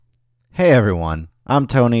Hey everyone, I'm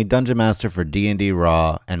Tony, Dungeon Master for D&D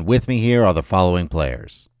Raw, and with me here are the following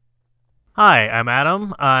players. Hi, I'm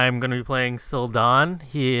Adam. I'm going to be playing Sildan.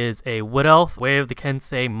 He is a Wood Elf, Way of the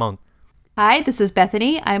Kensei monk. Hi, this is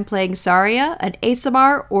Bethany. I'm playing Saria, an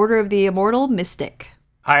Asamar Order of the Immortal Mystic.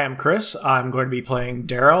 Hi, I'm Chris. I'm going to be playing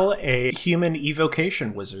Daryl, a human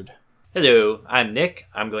evocation wizard. Hello, I'm Nick.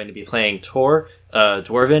 I'm going to be playing Tor, a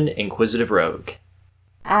Dwarven Inquisitive Rogue.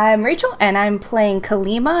 I'm Rachel, and I'm playing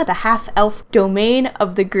Kalima, the half-elf Domain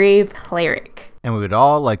of the Grave Cleric. And we would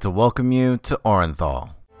all like to welcome you to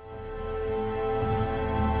Orenthal.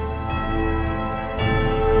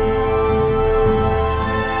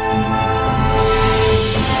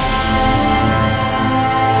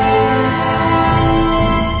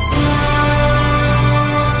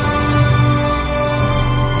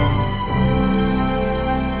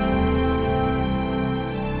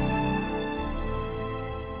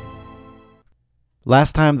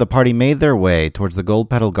 Last time, the party made their way towards the Gold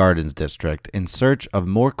Petal Gardens district in search of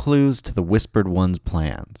more clues to the Whispered One's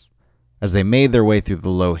plans. As they made their way through the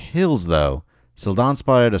low hills, though, Sildan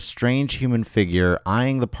spotted a strange human figure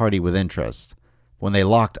eyeing the party with interest. When they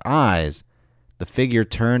locked eyes, the figure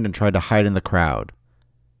turned and tried to hide in the crowd.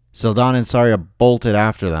 Sildan and Saria bolted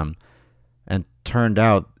after them, and turned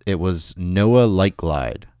out it was Noah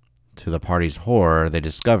Lightglide. To the party's horror, they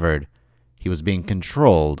discovered he was being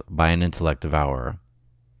controlled by an intellect devourer.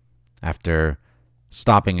 After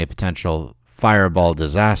stopping a potential fireball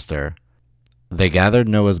disaster, they gathered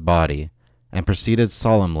Noah's body and proceeded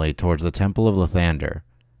solemnly towards the Temple of Lathander,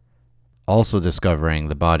 also discovering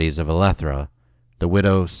the bodies of Elethra, the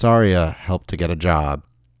widow Saria helped to get a job,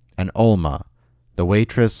 and Olma, the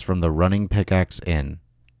waitress from the Running Pickaxe Inn.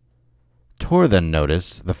 Tor then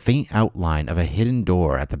noticed the faint outline of a hidden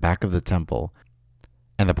door at the back of the temple,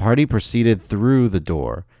 and the party proceeded through the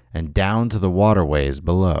door and down to the waterways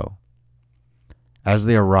below. As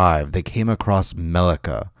they arrived, they came across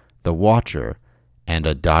Melika, the Watcher, and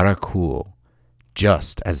Adara Kul,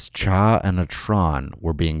 just as Cha and Atron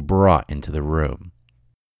were being brought into the room.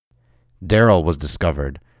 Daryl was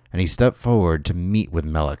discovered, and he stepped forward to meet with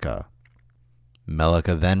Melika.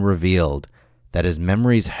 Melika then revealed that his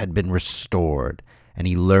memories had been restored, and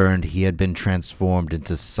he learned he had been transformed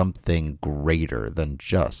into something greater than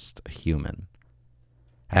just a human.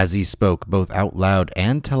 As he spoke both out loud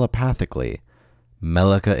and telepathically,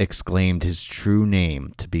 Melika exclaimed his true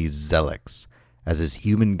name to be Zelix, as his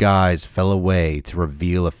human guise fell away to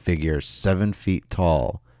reveal a figure 7 feet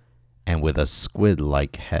tall and with a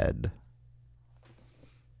squid-like head.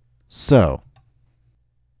 So,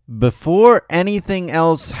 before anything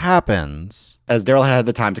else happens, as Daryl had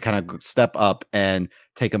the time to kind of step up and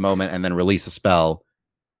take a moment and then release a spell,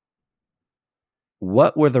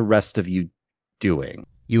 what were the rest of you doing?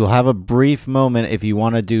 You will have a brief moment if you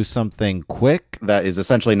want to do something quick that is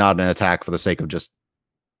essentially not an attack for the sake of just...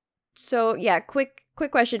 So, yeah, quick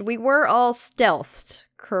question. We were all stealthed,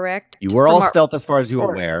 correct? You were all stealth as far as you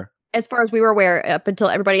were aware. As far as we were aware, up until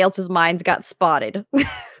everybody else's minds got spotted,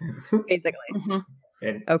 basically.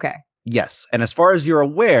 Mm-hmm. Okay. Yes, and as far as you're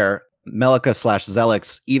aware, Melika /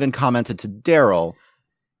 Zelix even commented to Daryl,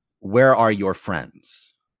 "Where are your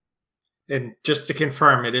friends?" And just to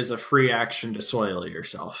confirm, it is a free action to soil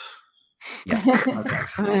yourself. Yes.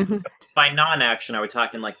 Okay. By non-action, are we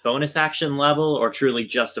talking like bonus action level or truly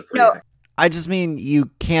just a free No. action? I just mean you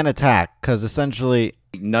can attack, because essentially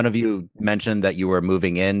none of you mentioned that you were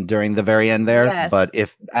moving in during the very end there. Yes. But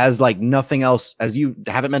if, as like nothing else, as you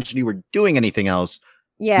haven't mentioned you were doing anything else,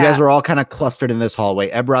 Yeah. you guys were all kind of clustered in this hallway.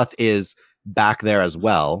 Ebroth is back there as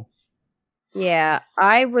well. Yeah.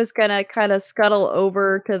 I was gonna kind of scuttle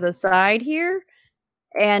over to the side here,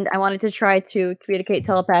 and I wanted to try to communicate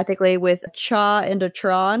telepathically with Cha and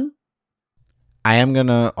Atron. I am going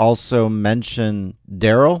to also mention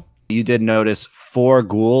Daryl. You did notice 4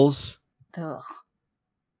 ghouls Ugh.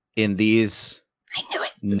 in these I knew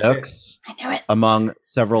it. nooks I knew it. among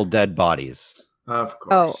several dead bodies. Of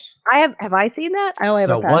course. Have I seen that? I only have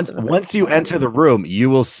So a passive. once you enter the room, you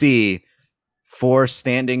will see 4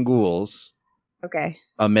 standing ghouls Okay.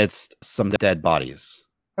 amidst some dead bodies.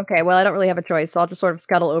 Okay, well, I don't really have a choice, so I'll just sort of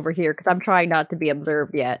scuttle over here, because I'm trying not to be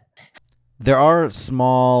observed yet. There are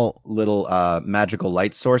small little magical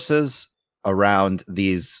light sources around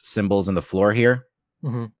these symbols in the floor here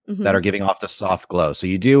Mm-hmm. that are giving off the soft glow. So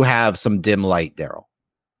you do have some dim light, Daryl.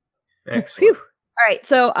 Excellent. Phew. All right,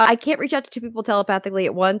 so I can't reach out to 2 people telepathically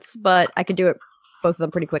at once, but I can do it both of them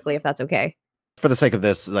pretty quickly if that's okay. For the sake of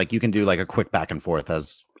this, like you can do like a quick back and forth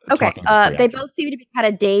as Okay. talking is a free They action. both seem to be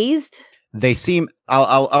kind of dazed. They seem.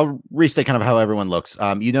 I'll restate kind of how everyone looks.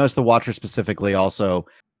 You notice the Watcher specifically also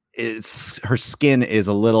is her skin is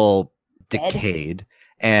a little Dead. decayed,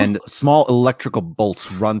 and small electrical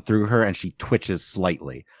bolts run through her, and she twitches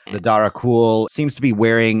slightly. The Darakul seems to be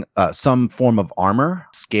wearing some form of armor,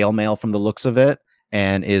 scale mail from the looks of it,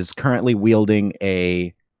 and is currently wielding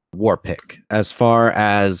a war pick. As far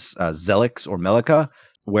as Zelix or Melika,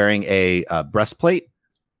 wearing a breastplate,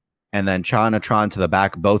 and then Cha and Atron to the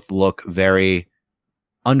back both look very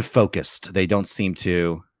unfocused. They don't seem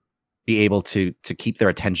to be able to keep their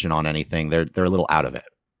attention on anything. They're a little out of it.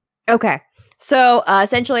 Okay. So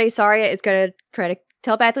essentially, Saria is going to try to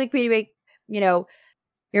telepathically communicate,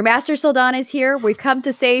 your master Sildan is here. We've come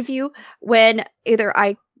to save you. When either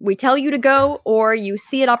we tell you to go or you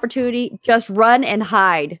see an opportunity, just run and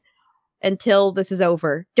hide until this is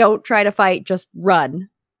over. Don't try to fight, just run.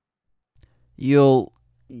 You'll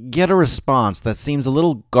get a response that seems a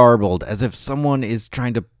little garbled, as if someone is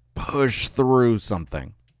trying to push through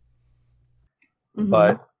something.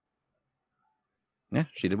 But yeah,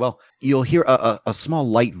 she did well. You'll hear a small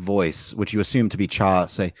light voice, which you assume to be Cha,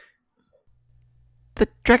 say, "The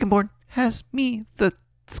Dragonborn has me. The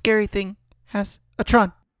scary thing has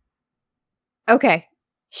Atron." Okay.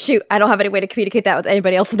 Shoot, I don't have any way to communicate that with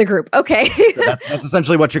anybody else in the group. Okay. So that's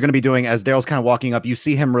essentially what you're going to be doing. As Daryl's kind of walking up, you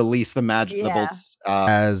see him release the magic, the bolts.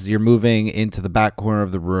 As you're moving into the back corner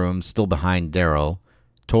of the room, still behind Daryl.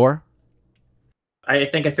 Tor? I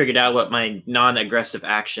think I figured out what my non-aggressive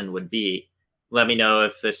action would be. Let me know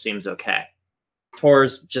if this seems okay.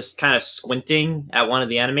 Tor's just kind of squinting at one of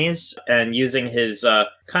the enemies, and using his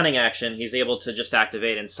cunning action, he's able to just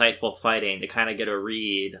activate Insightful Fighting to kind of get a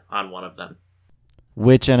read on one of them.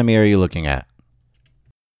 Which enemy are you looking at?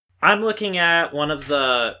 I'm looking at one of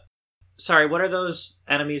the... Sorry, what are those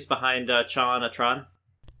enemies behind Cha and Atron?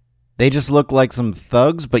 They just look like some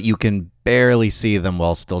thugs, but you can barely see them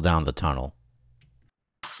while still down the tunnel.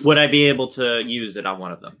 Would I be able to use it on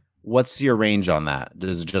one of them? What's your range on that?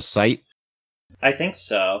 Is it just sight? I think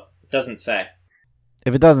so. It doesn't say.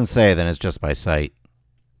 If it doesn't say, then it's just by sight.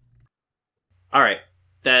 Alright,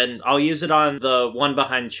 then I'll use it on the one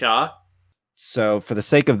behind Cha. So for the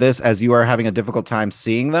sake of this, as you are having a difficult time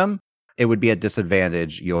seeing them, it would be a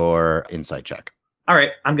disadvantage, your insight check.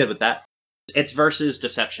 Alright, I'm good with that. It's versus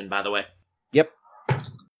deception, by the way. Yep.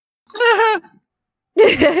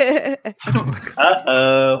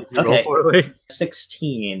 Uh-oh. Okay. Poorly.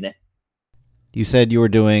 16. You said you were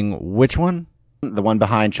doing which one? The one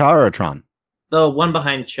behind Cha or Atron? The one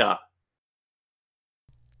behind Cha.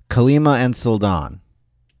 Kalima and Sildan.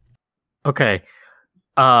 Okay.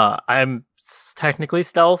 I'm technically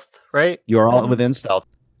stealthed, right? You are all within stealth.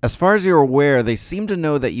 As far as you're aware, they seem to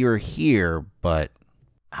know that you're here, but...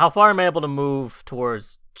 How far am I able to move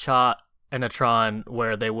towards Cha and Atron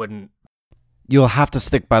where they wouldn't... You'll have to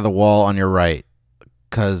stick by the wall on your right,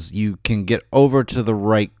 because you can get over to the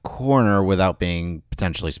right corner without being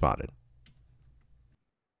potentially spotted.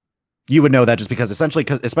 You would know that just because, especially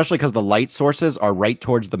because the light sources are right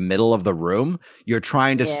towards the middle of the room, you're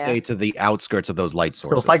trying to stay to the outskirts of those light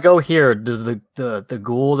sources. So if I go here, does the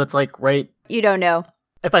ghoul that's like right... You don't know.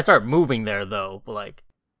 If I start moving there, though, like...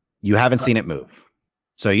 You haven't seen it move.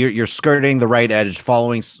 So you're skirting the right edge,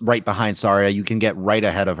 following right behind Saria. You can get right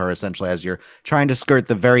ahead of her, essentially, as you're trying to skirt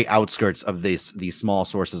the very outskirts of these small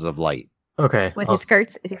sources of light. Okay. With his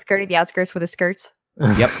skirts? Is he skirting the outskirts with his skirts?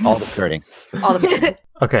 Yep, all the skirting. All the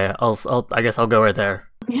Okay, I guess I'll go right there.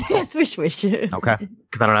 Swish, swish. Okay.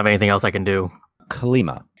 Because I don't have anything else I can do.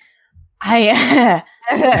 Kalima. I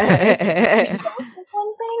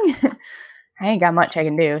one thing. I ain't got much I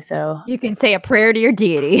can do, so You can say a prayer to your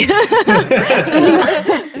deity.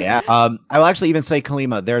 Yeah. I will actually even say,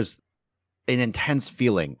 Kalima, there's an intense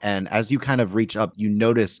feeling, and as you kind of reach up, you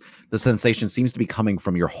notice the sensation seems to be coming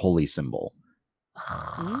from your holy symbol.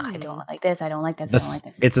 I don't like this. I don't like this. I don't like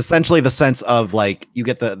this. It's essentially the sense of, like, you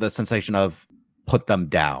get the sensation of put them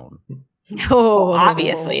down. No.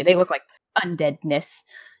 Obviously, they look like undeadness.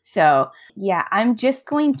 So, yeah, I'm just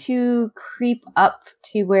going to creep up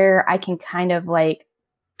to where I can kind of like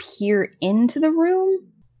peer into the room.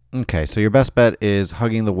 Okay, so your best bet is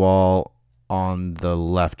hugging the wall on the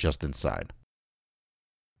left just inside.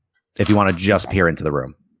 If you want to just peer into the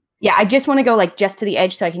room. Yeah, I just want to go like just to the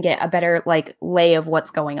edge so I can get a better like lay of what's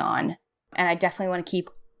going on. And I definitely want to keep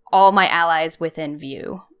all my allies within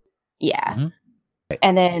view. Yeah. Mhm.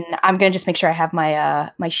 And then I'm going to just make sure I have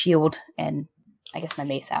my my shield and I guess my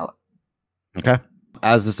mace out. Okay.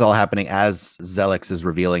 As this is all happening, as Zelix is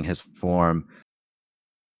revealing his form,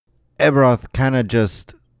 Ebroth kind of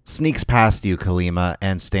just sneaks past you, Kalima,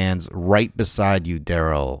 and stands right beside you,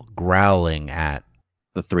 Daryl, growling at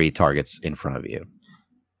the three targets in front of you.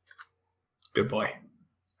 Good boy.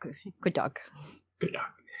 Good dog. Good dog.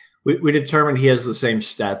 We determined he has the same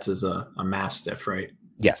stats as a Mastiff, right?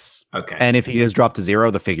 Yes. Okay. And if he is dropped to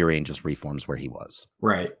 0, the figurine just reforms where he was.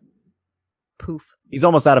 Right. Poof. He's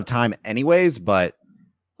almost out of time anyways, but,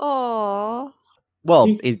 Oh.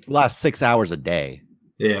 well, it lasts 6 hours a day.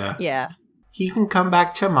 Yeah. Yeah. He can come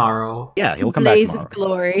back tomorrow. Yeah, he'll come Blaze back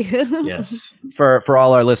tomorrow. of glory. Yes. For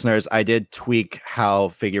all our listeners, I did tweak how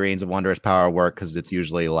figurines of Wondrous Power work because it's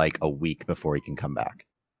usually like a week before he can come back.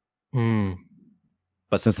 Hmm.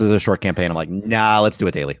 But since this is a short campaign, I'm like, nah, let's do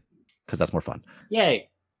it daily because that's more fun. Yay.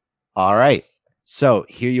 All right. So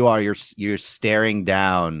here you are. You're staring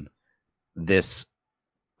down this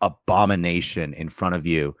abomination in front of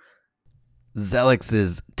you.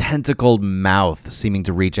 Zelix's tentacled mouth seeming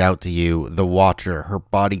to reach out to you, the Watcher, her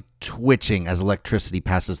body twitching as electricity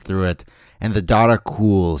passes through it, and the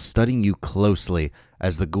Dara-Kul studying you closely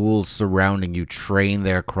as the ghouls surrounding you train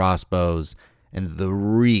their crossbows, and the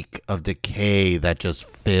reek of decay that just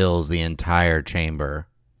fills the entire chamber.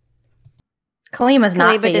 Kalima's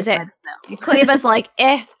not Kalima phased does it. by the smell. Kalima's like,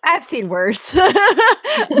 I've seen worse.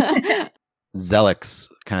 Zelix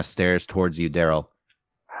kind of stares towards you, Daryl.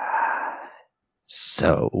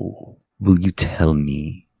 So, will you tell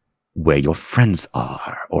me where your friends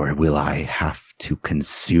are, or will I have to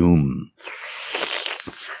consume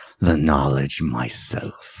the knowledge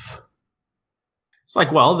myself? It's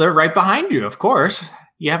like, well, they're right behind you, of course.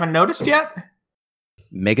 You haven't noticed yet?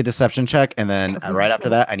 Make a deception check, and then right after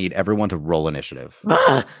that, I need everyone to roll initiative.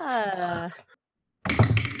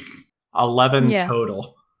 11 Yeah.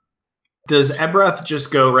 total. Does Ebrath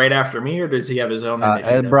just go right after me, or does he have his own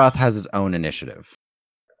initiative? Edbroth has his own initiative.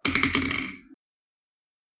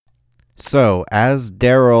 So, as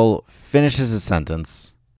Daryl finishes his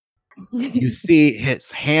sentence, You see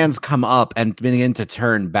his hands come up and begin to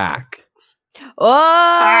turn back. Oh!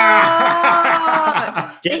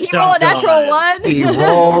 Get Did he roll a dunked natural on. one? He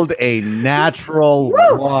rolled a natural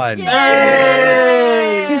one.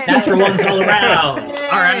 Yay! Natural ones all around.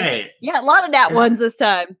 All right. Yeah, a lot of nat ones this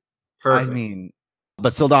time. Perfect. I mean,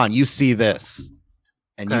 but Sildan, you see this,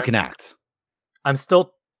 and you Okay. can act. I'm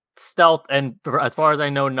still stealth, and as far as I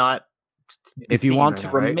know, not. If you seen want right to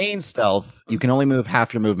now, right? remain stealth, you can only move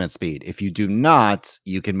half your movement speed. If you do not,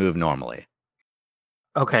 you can move normally.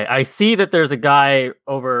 Okay, I see that there's a guy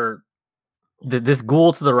over this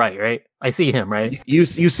ghoul to the right. I see him, right? You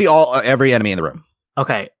see every enemy in the room.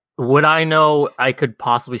 Okay, would I know I could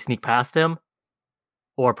possibly sneak past him,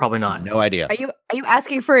 or probably not? No idea. Are you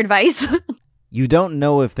asking for advice? you don't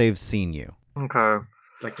know if they've seen you. Okay,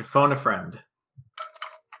 It's like to phone a friend.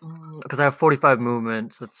 because I have 45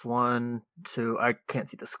 movements. That's 1, 2. I can't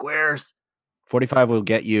see the squares, 45 will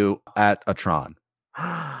get you at a Tron.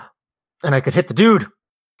 and I could hit the dude.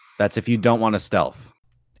 That's if you don't want to stealth.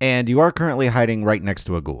 And you are currently hiding right next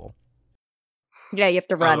to a ghoul. Yeah, you have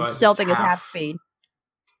to run. Otherwise, Stealthing it's is half half. speed.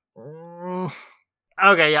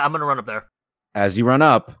 Okay, yeah, I'm gonna run up there. As you run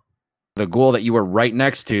up, the ghoul that you were right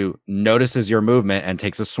next to notices your movement and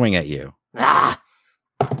takes a swing at you. Ah!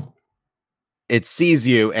 It sees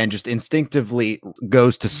you and just instinctively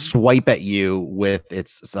goes to swipe at you with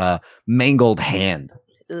its mangled hand.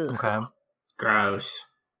 Ugh. Okay. Gross.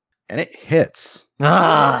 And it hits.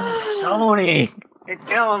 Ah, Tony, you're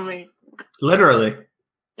killing me. Literally.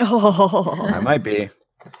 Oh. I might be.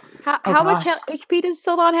 How much gosh. HP does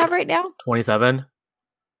Sildon have right now? 27.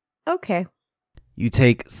 Okay. You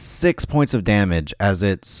take 6 points of damage as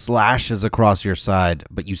it slashes across your side,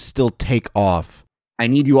 but you still take off. I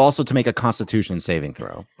need you also to make a Constitution saving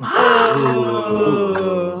throw.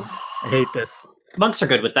 I hate this. Monks are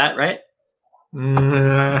good with that, right?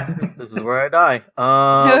 This is where I die.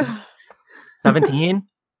 17.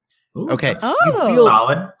 Ooh, Okay, that's you feel-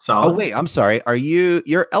 solid. Solid. Oh wait, I'm sorry.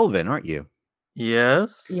 You're Elven, aren't you?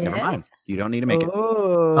 Yes. Yeah. Never mind. You don't need to make it.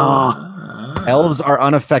 Oh. Ah. Elves are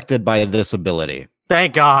unaffected by this ability.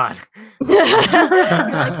 Thank God.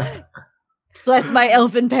 Like, bless my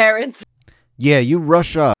elven parents. Yeah, you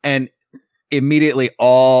rush up. And immediately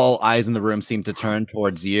all eyes in the room seem to turn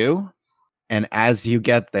towards you. And as you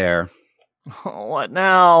get there, Oh, what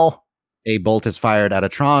now? a bolt is fired at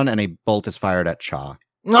Atron and a bolt is fired at Cha.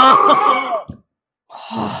 No.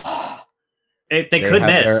 They They could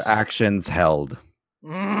have miss. their actions held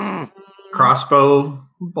Crossbow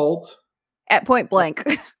bolt. At point blank.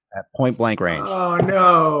 at point blank range. Oh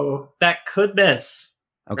no. That could miss.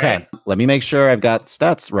 Okay, Right. let me make sure I've got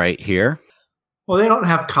stats right here. Well, they don't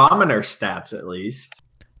have commoner stats at least.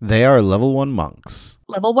 They are level 1 monks.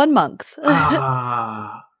 Level 1 monks.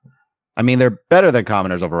 Ah. I mean, they're better than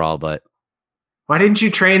commoners overall, but Why didn't you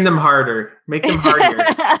train them harder? Make them harder.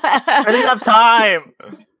 I didn't have time.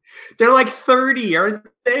 They're like 30, aren't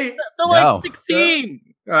they? They're like No. 16.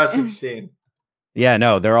 Mm. 16. Yeah,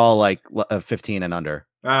 no, they're all like 15 and under.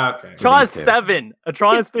 Okay. Tron is too. 7. A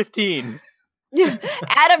Tron is 15. Adam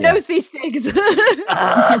Yeah. knows these things.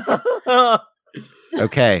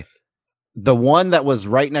 Okay. The one that was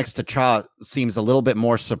right next to Cha seems a little bit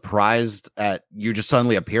more surprised at you just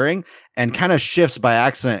suddenly appearing and kind of shifts by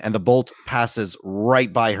accident, and the bolt passes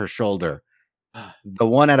right by her shoulder. The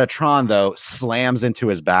one at Atron, though, slams into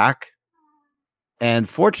his back. And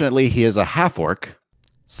fortunately, he is a half-orc.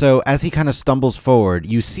 So as he kind of stumbles forward,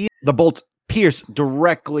 you see the bolt pierce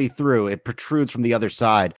directly through. It protrudes from the other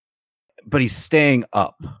side, but he's staying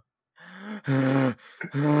up.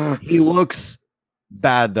 He looks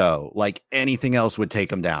bad, though. Like anything else would take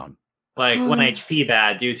him down. Like 1 HP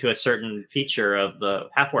bad due to a certain feature of the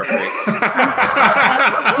half-orc race.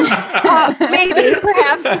 Maybe,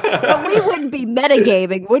 perhaps, but we wouldn't be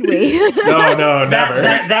metagaming, would we? No, never.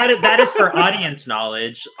 That is for audience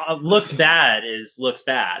knowledge. Looks bad is looks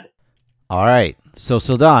bad. All right. So,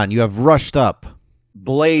 Sildan, you have rushed up,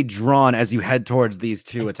 blade drawn as you head towards these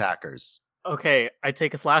two attackers. Okay, I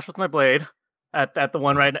take a slash with my blade at the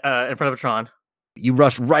one right in front of Tron. You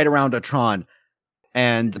rush right around Atron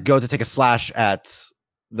and go to take a slash at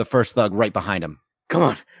the first thug right behind him. Come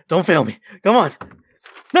on, don't fail me. Come on.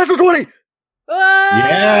 Natural 20!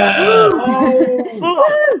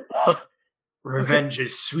 Revenge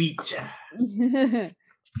is sweet.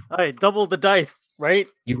 I doubled the dice, right?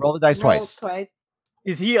 You roll the dice twice.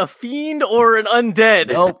 Is he a fiend or an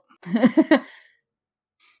undead? Nope.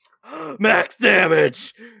 Max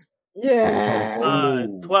damage! Yeah.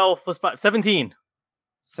 12 plus 5, 17.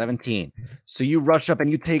 17. So you rush up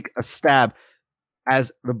and you take a stab.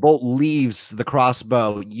 As the bolt leaves the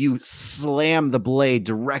crossbow, you slam the blade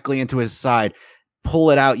directly into his side,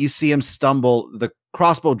 pull it out. You see him stumble. The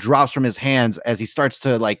crossbow drops from his hands as he starts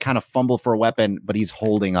to like kind of fumble for a weapon, but he's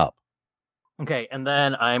holding up. Okay, and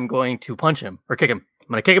then I'm going to punch him or kick him. I'm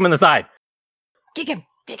going to kick him in the side. Kick him.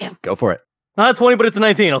 Go for it. Not a 20, but it's a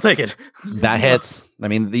 19. I'll take it. That hits. I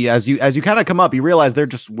mean, as you kind of come up, you realize they're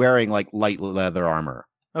just wearing like light leather armor.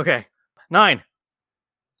 Okay, 9.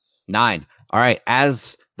 9. All right.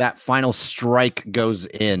 As that final strike goes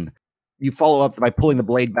in, you follow up by pulling the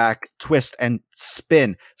blade back, twist, and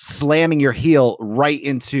spin, slamming your heel right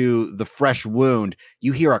into the fresh wound.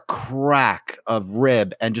 You hear a crack of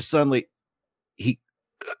rib, and just suddenly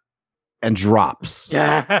and drops.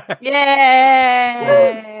 Yeah.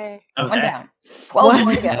 Yay! Okay. One down. 12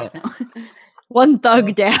 more to go. One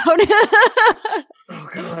thug down. Oh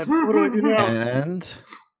god, what do I do now? And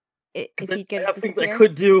Is I he gonna have things I disappear?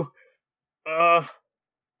 could do. Oh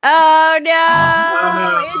no!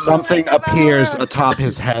 no. It's something like appears Valor. atop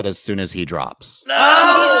his head as soon as he drops. Do you need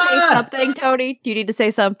to say something, Tony? Do you need to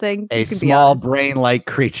say something? A You can be small honest. brain-like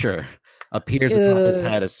creature appears atop his Ugh.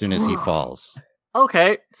 head as soon as he falls.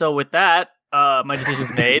 Okay, so with that, my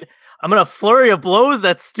decision's made. I'm gonna flurry of blows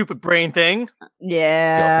that stupid brain thing.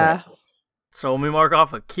 Yeah. So let me mark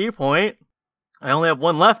off a key point. I only have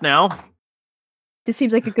one left now. This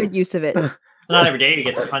seems like a good use of it. It's not every day you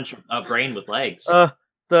get to punch a brain with legs.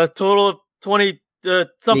 The total of 20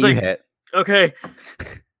 something. You hit. Okay.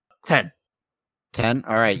 10. 10.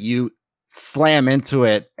 All right. You slam into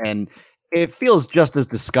it, and it feels just as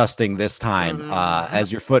disgusting this time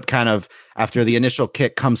as your foot kind of, after the initial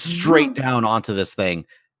kick, comes straight down onto this thing.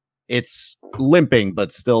 It's limping,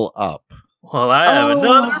 but still up. Well, I have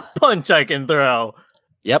another punch I can throw.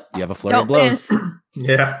 Yep. You have a flurry of Don't blows. miss.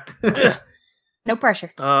 Yeah. No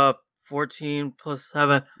pressure. 14 plus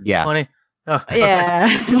 7, Yeah. 20. Oh,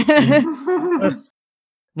 Yeah.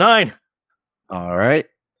 9. All right.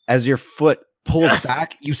 As your foot pulls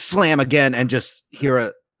back, you slam again and just hear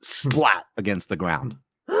a splat against the ground.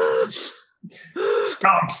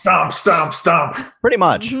 Stomp, stomp, stomp, stomp. Pretty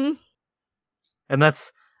much. Mhm. And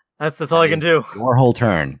that's all I can do. Your whole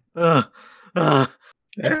turn. Ugh.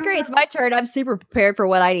 It's great. It's my turn. I'm super prepared for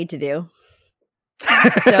what I need to do.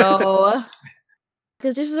 So,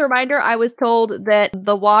 because just as a reminder, I was told that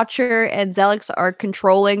the Watcher and Zelix are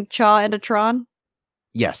controlling Cha and Atron.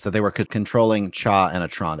 Yes, that they were controlling Cha and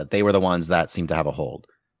Atron, that they were the ones that seemed to have a hold.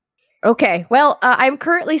 Okay, well, I'm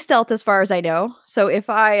currently stealth as far as I know. So if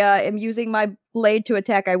I am using my blade to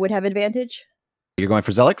attack, I would have advantage. You're going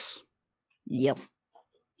for Zelix? Yep.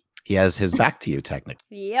 He has his back to you, technically.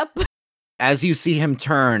 Yep. As you see him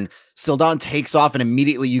turn, Sildan takes off, and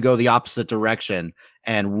immediately you go the opposite direction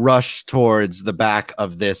and rush towards the back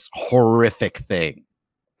of this horrific thing.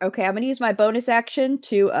 Okay, I'm going to use my bonus action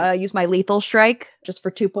to use my lethal strike just for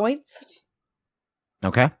 2 points.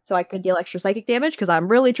 Okay? So I can deal extra psychic damage because I'm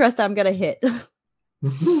really trust I'm going to hit.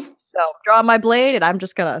 So draw my blade and I'm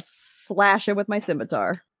just going to slash him with my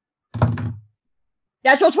scimitar.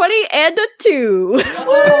 Natural 20 and a 2.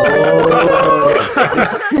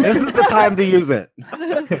 This is the time to use it. All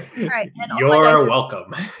right. And all my You're dice are-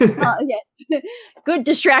 welcome. yeah. Good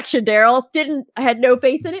distraction, Daryl. I had no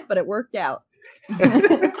faith in it, but it worked out. All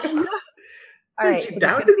right. So that's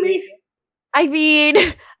Doubted gonna be- me. I mean,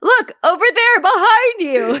 look over there behind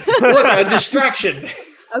you. Look, a distraction.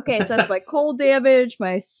 Okay, so that's my cold damage,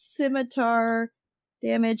 my scimitar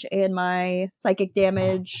damage, and my psychic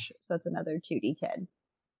damage. So that's another 2d10.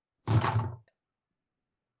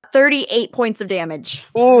 38 points of damage.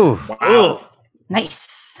 Ooh. Wow.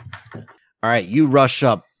 Nice. All right, you rush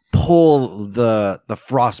up, pull the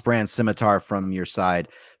Frostbrand scimitar from your side,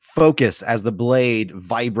 focus as the blade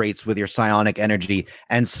vibrates with your psionic energy,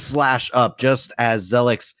 and slash up just as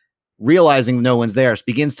Zelix, realizing no one's there,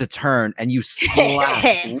 begins to turn, and you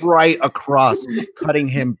slash right across, cutting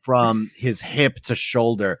him from his hip to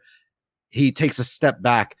shoulder. He takes a step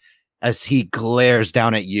back as he glares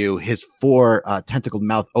down at you. His four tentacled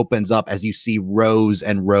mouth opens up as you see rows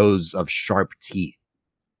and rows of sharp teeth.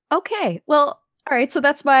 Okay, well, all right, so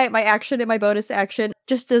that's my action and my bonus action.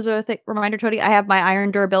 Just as a reminder, Tony, I have my iron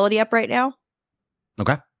durability up right now.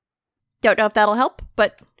 Okay. Don't know if that'll help,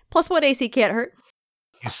 but +1 AC can't hurt.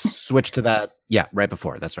 You switch to that. Yeah, right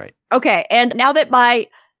before. That's right. Okay, and now that my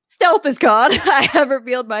stealth is gone, I have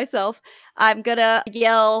revealed myself. I'm gonna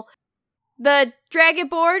yell, the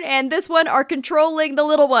Dragonborn and this one are controlling the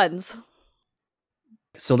little ones.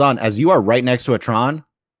 Sildan, as you are right next to a Tron,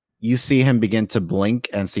 you see him begin to blink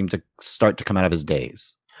and seem to start to come out of his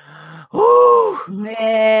daze. Ooh.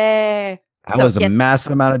 Meh. That So, was a yes.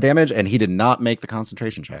 massive amount of damage, and he did not make the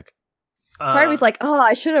concentration check. Part of me's like, oh,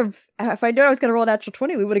 I should have. If I knew I was going to roll a natural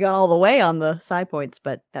 20, we would have gone all the way on the side points,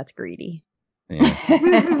 but that's greedy. Yeah.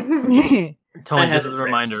 Tony, That has just as its a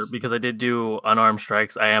reminder, risks. because I did do unarmed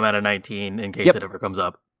strikes, I am at a 19 in case Yep. it ever comes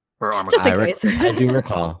up. For armor Just in class. case. I do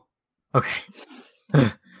recall. Okay.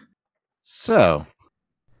 So,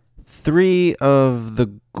 3 of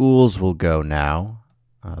the ghouls will go now.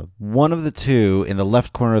 One of the 2 in the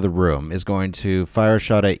left corner of the room is going to fire a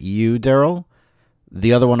shot at you, Daryl.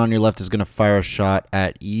 The other one on your left is going to fire a shot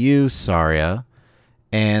at you, Saria.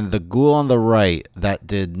 And the ghoul on the right that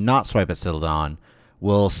did not swipe at Sildan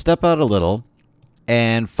will step out a little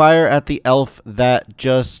and fire at the elf that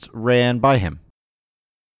just ran by him.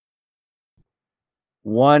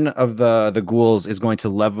 One of the ghouls is going to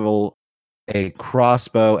level a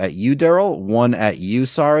crossbow at you, Daryl. One at you,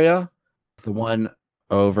 Saria. The one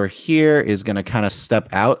over here is going to kind of step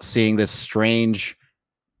out, seeing this strange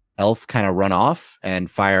elf kind of run off and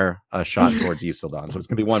fire a shot towards you, Sildan. So it's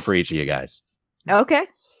going to be one for each of you guys. Okay.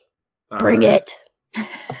 Bring Alright. it.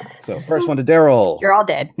 So first one to Daryl. You're all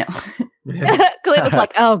dead. No. Clint was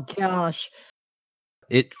like, oh gosh.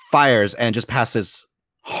 It fires and just passes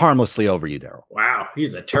harmlessly over you, Daryl. Wow,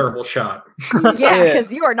 he's a terrible shot. Yeah,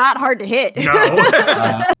 because you are not hard to hit.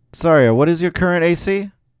 No. Saria, what is your current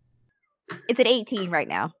AC? It's at 18 right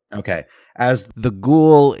now. Okay. As the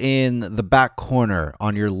ghoul in the back corner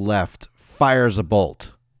on your left fires a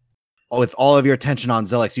bolt, with all of your attention on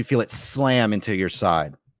Zelix, you feel it slam into your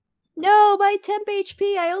side. No, my temp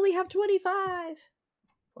HP, I only have 25.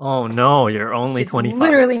 Oh no, you're only It's 25.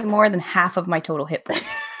 literally more than half of my total hit points.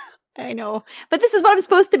 I know. But this is what I'm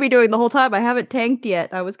supposed to be doing the whole time. I haven't tanked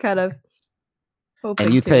yet. I was kind of hoping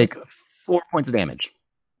And you to. take 4 points of damage.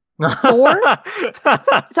 4?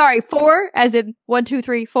 Sorry, 4 as in 1, 2,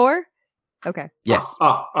 3, 4? Okay. Yes.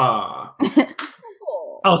 Oh,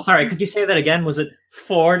 sorry. Could you say that again? Was it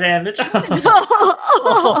 4 damage?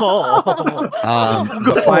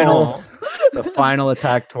 The final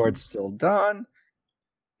attack towards Sildan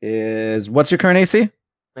is, what's your current AC?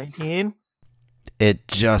 19. It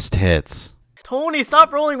just hits. Tony,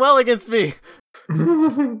 stop rolling well against me.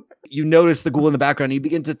 You notice the ghoul in the background. You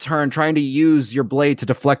begin to turn, trying to use your blade to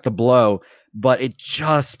deflect the blow, but it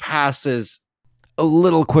just passes a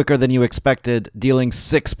little quicker than you expected, dealing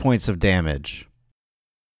 6 points of damage.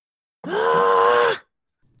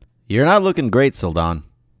 You're not looking great, Sildan.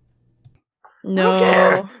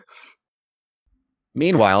 No.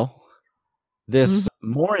 Meanwhile, this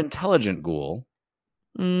more intelligent ghoul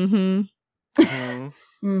Mm-hmm.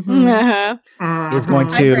 Mhm. is going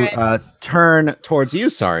Hi, to Fred. turn towards you,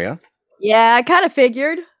 Saria. Yeah, I kind of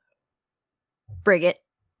figured. Bring it.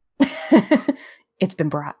 It's been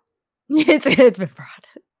brought. It's been brought.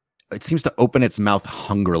 It seems to open its mouth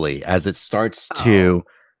hungrily as it starts to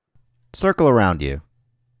circle around you.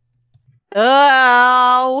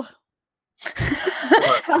 Oh.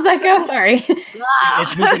 How's that go? Sorry.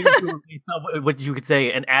 It's moving into what you could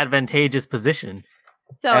say an advantageous position.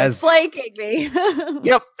 So As- it's flanking me.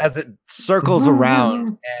 Yep, as it circles around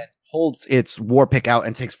and holds its war pick out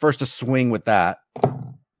and takes first a swing with that,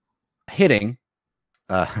 hitting.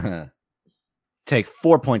 Take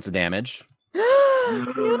 4 points of damage.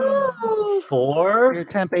 No. 4? Your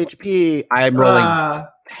temp HP. I'm rolling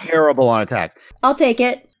terrible on attack. I'll take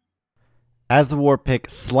it. As the war pick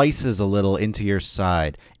slices a little into your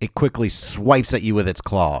side, it quickly swipes at you with its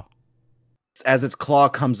claw. As its claw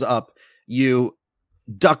comes up, you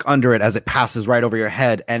duck under it as it passes right over your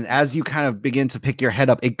head. And as you kind of begin to pick your head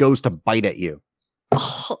up, it goes to bite at you.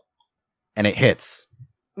 And it hits.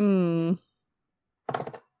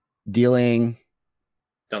 Dealing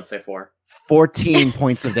Don't say 4. 14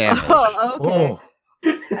 points of damage. Oh, okay.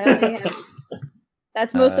 I only have-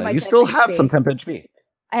 That's most of my You temp still have HP. some temp HP.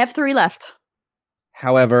 I have 3 left.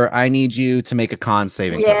 However, I need you to make a con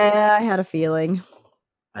saving throw Yeah, I had a feeling.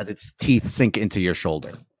 as its teeth sink into your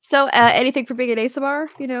shoulder. So, anything for being an ASMR?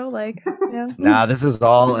 Nah, this is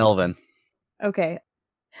all Elven. Okay.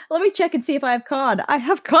 Let me check and see if I have con. I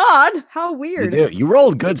have con. How You weird. do. You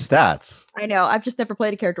rolled good stats. I know. I've just never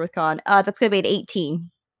played a character with con. That's gonna be an 18.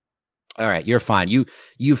 All right, you're fine.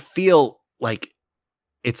 You feel like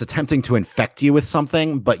it's attempting to infect you with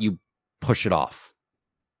something, but you push it off.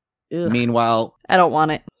 Ugh, Meanwhile, I don't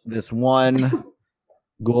want it. this one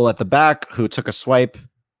ghoul at the back who took a swipe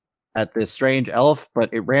at this strange elf,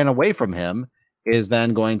 but it ran away from him, is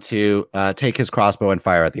then going to take his crossbow and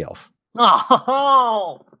fire at the elf.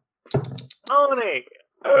 Oh! Tony!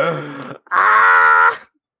 Ah!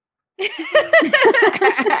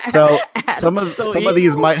 So some So of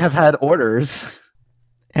these might have had orders,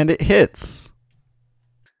 and it hits.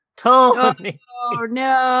 Tony! Oh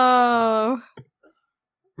no.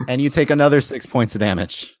 And you take another 6 points of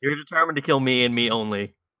damage. You're determined to kill me and me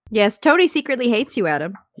only. Yes, Tony secretly hates you,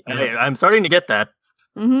 Adam. I'm starting to get that.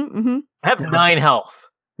 Mm-hmm. I have 9 health.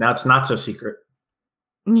 Now it's not so secret.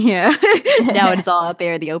 Yeah. Now it's all out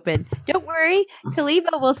there in the open. Don't worry,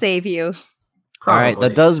 Kaliba will save you. All right, Probably.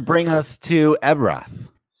 that does bring us to Ebrath.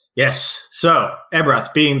 Yes. So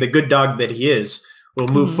Ebrath, being the good dog that he is, will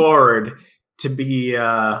move forward to be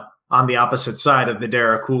on the opposite side of the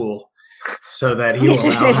Darakul, so that he will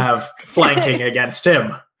now have flanking against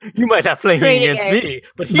him. You might have flanking Creating against a- me,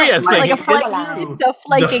 but he has like flanking a flank, against you. the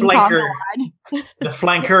flanking flanker. combo line. The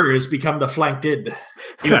flankers become the flanked.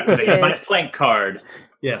 You activate my Yes. flank card.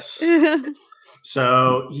 Yes.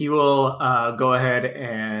 So he will go ahead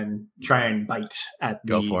and try and bite at the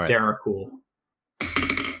Go for it. Darakul.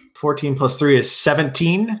 14 plus 3 is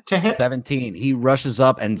 17 to hit. 17. He rushes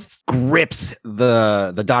up and grips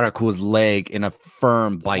the Darakul's leg in a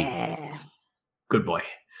firm bite. Yeah. Good boy.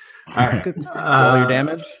 All right. Good. Roll your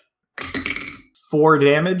damage. 4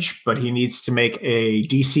 damage, but he needs to make a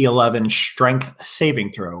DC 11 strength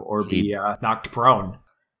saving throw or be knocked prone.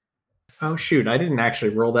 Oh, shoot. I didn't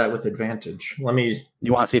actually roll that with advantage. You want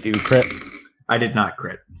to see if you crit? I did not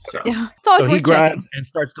crit. So Yeah. It's always So he worth checking. grabs and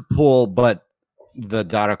starts to pull, but the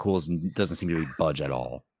Darakul's doesn't seem to be budge at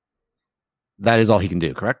all. That is all he can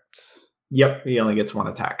do, correct? Yep, he only gets 1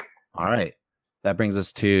 attack. All right. That brings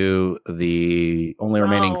us to the only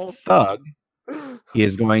remaining No. thug. He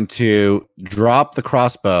is going to drop the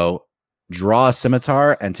crossbow, draw a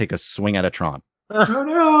scimitar, and take a swing at a Tron. Oh,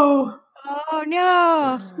 no. Oh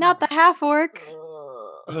no, not the half orc.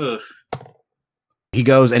 Ugh. He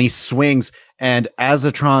goes and he swings, and as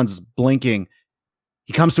the Tron's blinking,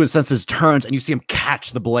 he comes to his senses, turns, and you see him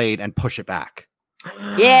catch the blade and push it back.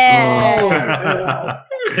 Yeah.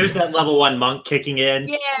 There's that level 1 monk kicking in.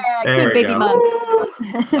 Yeah, There good we baby go.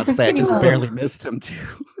 monk. I'd say I just barely missed him too.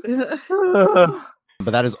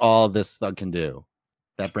 But that is all this thug can do.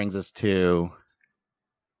 That brings us to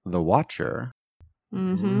the Watcher.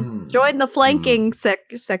 Mm-hmm. Join the flanking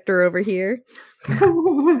sector over here.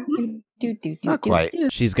 Not quite.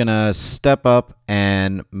 She's gonna step up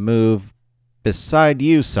and move beside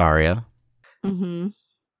you, Saria. Mm-hmm.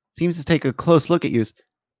 Seems to take a close look at you.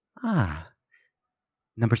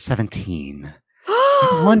 Number 17.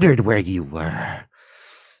 I wondered where you were.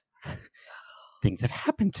 Things have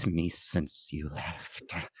happened to me since you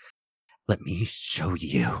left. Let me show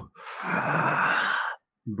you.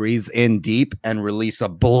 Breathes in deep and release a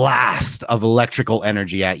blast of electrical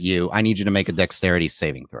energy at you. I need you to make a dexterity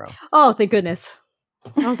saving throw. Oh, thank goodness.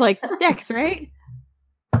 I was like, Dex, right?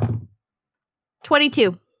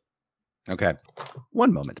 22. Okay.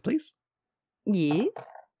 One moment, please. Yeah.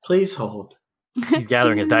 Please hold. He's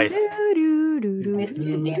gathering his dice. Missed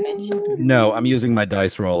his damage. No, I'm using my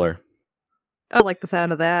dice roller. I like the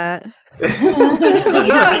sound of that.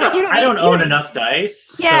 I don't own enough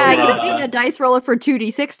dice. Yeah, so, you don't need a dice roller for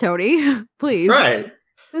 2d6, Tony. Please. Right.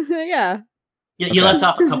 Yeah. You left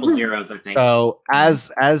off a couple zeros, I think. So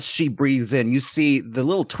as she breathes in, you see the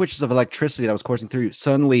little twitches of electricity that was coursing through you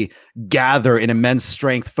suddenly gather in immense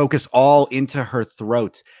strength, focus all into her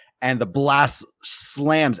throat, and the blast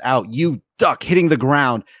slams out. You duck, hitting the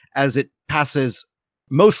ground as it passes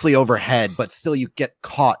mostly overhead, but still you get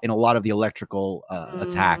caught in a lot of the electrical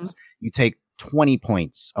attacks. You take 20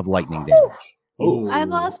 points of lightning damage. I've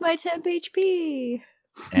lost my temp HP.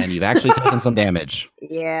 And you've actually taken some damage.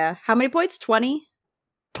 Yeah. How many points? 20?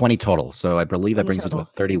 20 total. So I believe that 20 brings you to a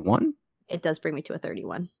total. 31. It does bring me to a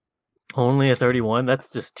 31. Only a 31?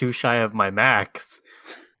 That's just too shy of my max.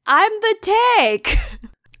 I'm the tank.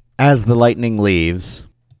 As the lightning leaves,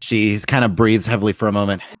 she kind of breathes heavily for a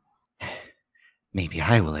moment. Maybe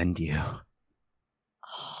I will end you.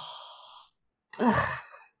 All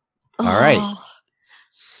right.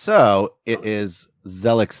 So it is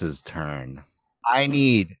Zelix's turn. I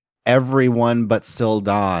need everyone but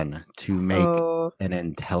Sildon to make an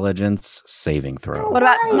intelligence saving throw. What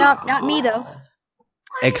about not me though?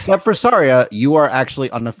 Except for Saria, you are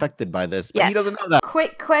actually unaffected by this, but he Yes. doesn't know that.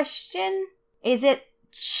 Quick question. Is it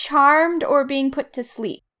charmed or being put to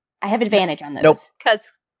sleep? I have advantage on those. Nope.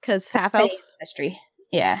 Cause half elf. History.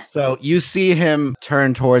 Yeah. So you see him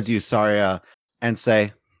turn towards you, Saria, and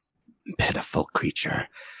say, Pitiful creature.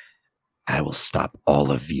 I will stop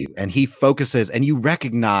all of you. and he focuses, and you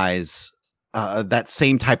recognize that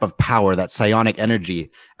same type of power, that psionic energy,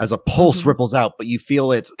 as a pulse ripples out, but you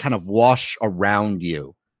feel it kind of wash around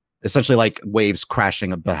you, essentially like waves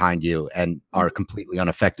crashing behind you, and are completely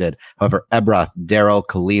unaffected. However, Ebrath, Daryl,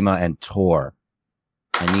 Kalima, and Tor,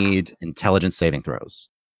 I need intelligence saving throws.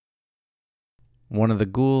 One of the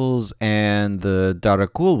ghouls and the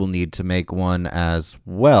Darakul will need to make one as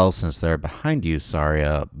well, since they're behind you,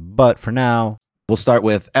 Saria. But for now, we'll start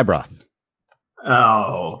with Ebrath.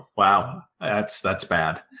 Oh, wow. That's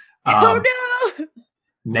bad. Oh no!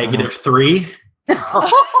 -3.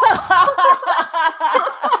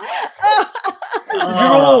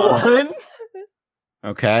 One?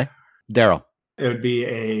 Okay. Daryl. It would be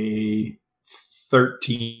a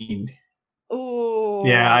 13. Ooh.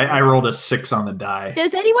 Yeah, I rolled a 6 on the die.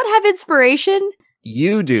 Does anyone have inspiration?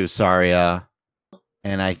 You do, Saria.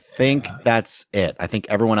 And I think that's it. I think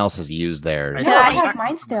everyone else has used theirs. No, I have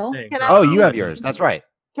mine still. Can I Oh, you have yours. That's right.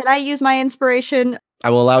 Can I use my inspiration? I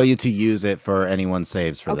will allow you to use it for anyone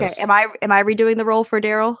saves for Okay. this. Am I redoing the roll for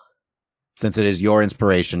Daryl? Since it is your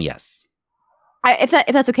inspiration, yes. If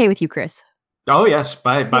that's okay with you, Chris. Oh, yes,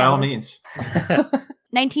 by all means.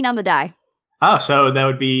 19 on the die. Oh, so that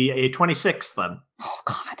would be a 26 then. Oh,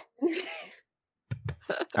 God.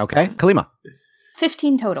 Okay. Kalima.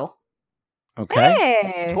 15 total. Okay.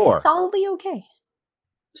 Hey. Tor. Solidly okay.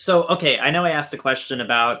 So, okay, I know I asked a question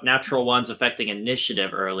about natural ones affecting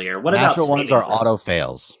initiative earlier. What Natural about ones saving are throws? auto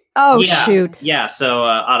fails. Oh Yeah. shoot! Yeah, so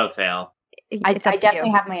auto fail. I It's up to definitely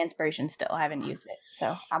you. have my inspiration still. I haven't used it.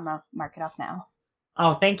 So I'm going to mark it off now.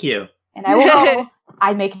 Oh, thank you. And I will go.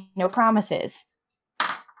 I make no promises.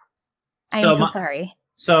 I So am so my- sorry.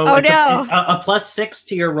 So Oh, it's no. a +6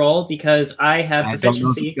 to your roll because I have I don't know if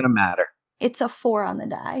proficiency. it's going to matter. It's a 4 on the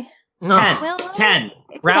die. 10. Well, 10.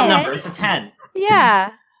 it's Round 10. number. It's a 10.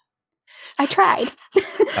 Yeah. I tried.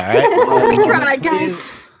 All right. We tried,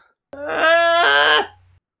 guys.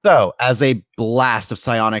 So, as a blast of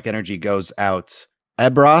psionic energy goes out,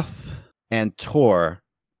 Ebrath and Tor,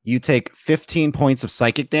 you take 15 points of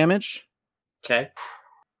psychic damage. Okay.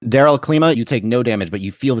 Daryl, Klima, you take no damage, but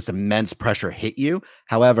you feel this immense pressure hit you.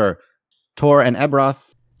 However, Tor and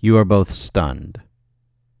Ebrath, you are both stunned.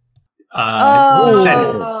 You said,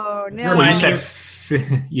 Oh no! well, you Remind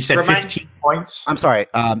said, you said Remind- 15 points. I'm sorry,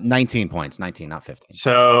 19 points. 19, not 15.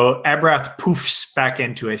 So Abrath poofs back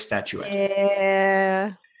into a statuette.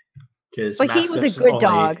 Yeah. 'Cause But he was a Mastiffs good only-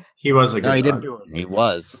 dog. He was a good No, he dog. didn't. He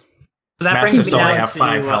was. So that brings Mastiffs me only down have to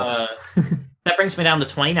 5 health. that brings me down to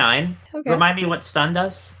 29. Okay. Remind me what stun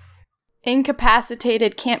does.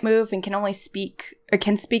 Incapacitated, can't move, and can only speak or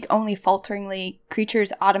can speak only falteringly.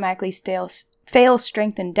 Creatures automatically fail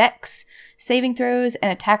strength and dex. Saving throws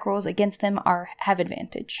and attack rolls against them have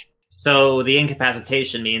advantage. So the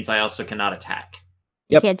incapacitation means I also cannot attack.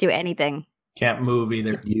 Yep. Can't do anything. Can't move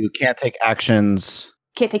either. You can't take actions,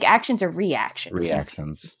 Can't take actions or reactions.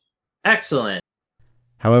 reactions. Excellent.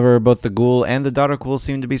 However, both the ghoul and the Darakul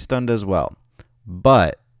seem to be stunned as well.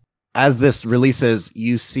 But as this releases,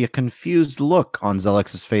 you see a confused look on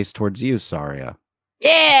Zelix's face towards you, Saria.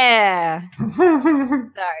 Yeah.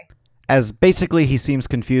 Sorry. As basically he seems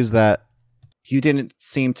confused that you didn't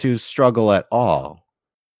seem to struggle at all.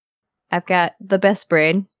 I've got the best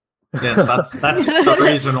brain. Yes, that's the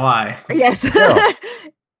reason why. Yes. Daryl.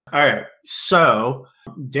 All right. So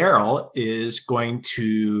Daryl is going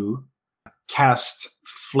to cast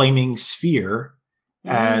Flaming Sphere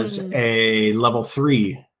as a level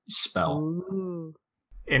 3 spell. Ooh.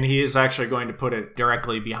 And he is actually going to put it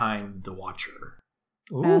directly behind the Watcher.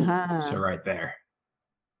 So right there.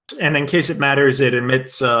 And in case it matters, it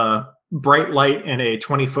emits bright light in a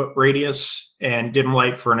 20-foot radius and dim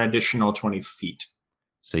light for an additional 20 feet.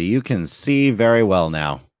 So you can see very well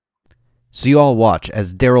now. So you all watch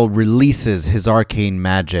as Daryl releases his arcane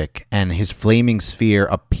magic and his flaming sphere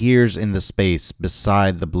appears in the space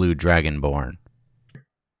beside the blue dragonborn.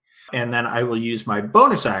 And then I will use my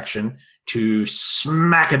bonus action to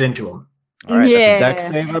smack it into him. All right, Yeah. that's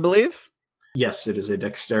a dex save, I believe. Yes, it is a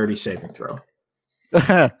dexterity saving throw.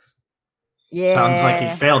 No, Yeah. Sounds like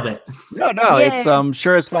he failed it. it's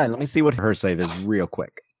sure it's fine. Let me see what her save is real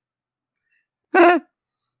quick.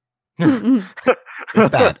 It's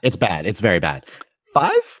bad. It's bad. It's very bad.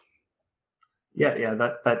 5? Yeah,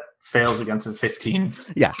 that fails against a 15.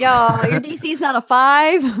 Yeah. Yo, your DC's not a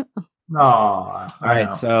 5. No. All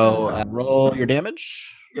right, so roll your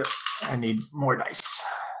damage. Yep, I need more dice.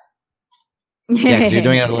 Yeah, because you're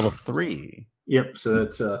doing it at a level 3. Yep, so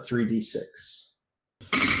that's 3d6.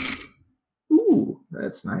 Ooh,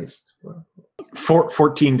 that's nice.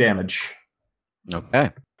 14 damage.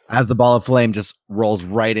 Okay. As the ball of flame just rolls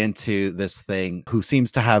right into this thing, who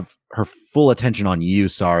seems to have her full attention on you,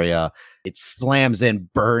 Saria, it slams in,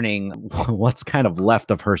 burning what's kind of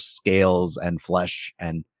left of her scales and flesh,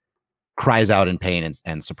 and cries out in pain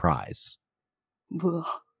and surprise.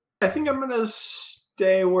 I think I'm going to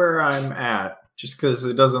stay where I'm at, just because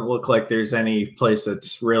it doesn't look like there's any place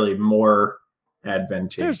that's really more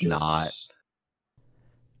advantageous. There's not.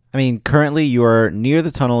 I mean, currently you are near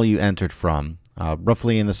the tunnel you entered from,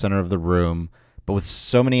 roughly in the center of the room, but with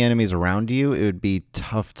so many enemies around you, it would be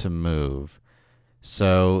tough to move.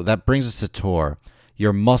 So that brings us to Tor.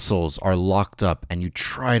 Your muscles are locked up, and you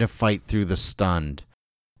try to fight through the stunned.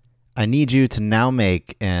 I need you to now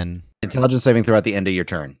make an intelligence saving throw at the end of your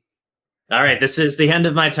turn. All right, this is the end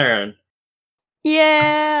of my turn.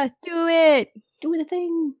 Yeah, do it. Do the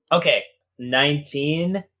thing. Okay,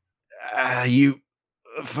 19. You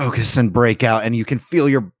focus and break out, and you can feel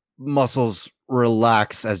your muscles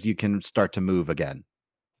relax as you can start to move again.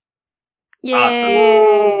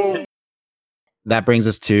 Yeah. That brings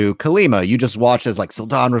us to Kalima. You just watch as like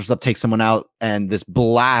Sildan rushes up, takes someone out, and this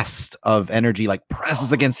blast of energy like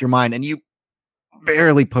presses against your mind, and you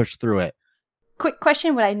barely push through it. Quick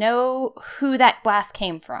question, would I know who that blast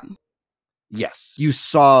came from? Yes. You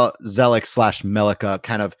saw Zelix / Melika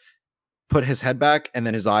kind of put his head back, and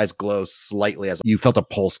then his eyes glow slightly as you felt a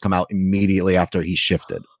pulse come out immediately after he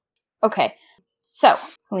shifted. Okay, so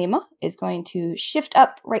Kalima is going to shift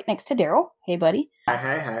up right next to Daryl. Hey, buddy.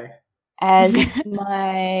 Hi. As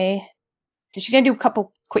my... So she's going to do a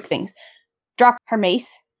couple quick things. Drop her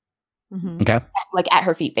mace, Okay. like at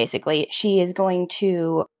her feet, basically. She is going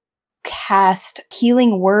to cast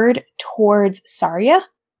Healing Word towards Saria,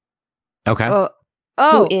 Okay.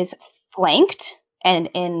 who is flanked and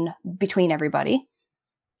in between everybody.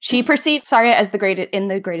 She perceives Saria as the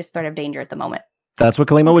greatest threat of danger at the moment. That's what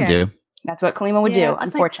Kalima would Okay. do. That's what Kalima would Yeah, do, I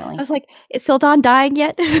was like- unfortunately. I was like, is Sildan dying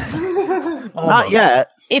yet? Not yet.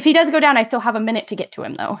 If he does go down, I still have a minute to get to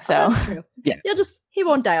him, though. So, That's true. Yeah. He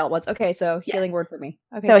won't die all at once. Okay, so Yeah. healing word for me.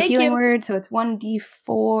 Okay, so a thank healing you. word. So it's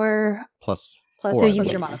 1d4. Plus Plus 4. So I you plus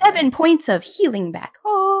get your believe. modifier. 7 points of healing back.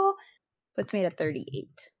 Oh. Puts me at 38.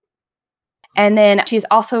 And then she's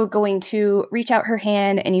also going to reach out her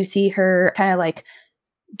hand, and you see her kind of like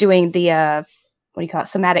doing the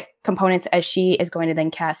somatic components, as she is going to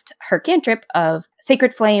then cast her cantrip of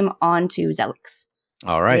Sacred Flame onto Zelix.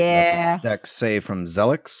 All right. Yeah. That's a dex save from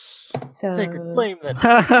Zelix. So Sacred flame. That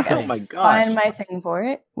Oh my find gosh. my thing for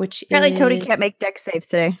it, which Apparently, Toady is... can't make dex saves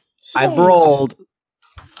today. I've rolled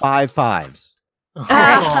 5 5s.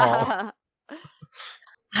 Aw.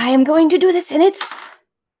 I am going to do this, and it's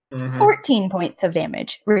Mhm. 14 points of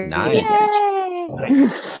damage. Nice.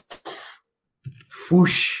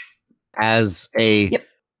 Whoosh. As a Yep.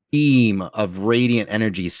 beam of radiant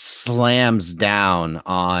energy slams down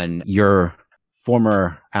on your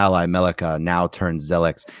former ally Melika, now turned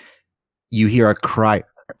Zelix, you hear a cry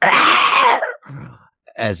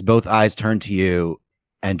as both eyes turn to you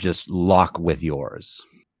and just lock with yours.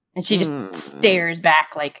 And she just stares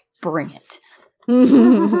back like, bring it.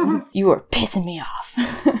 yeah. You are pissing me off.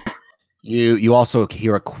 You also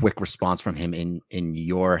hear a quick response from him in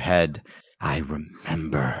your head. I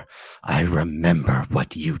remember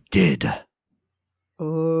what you did.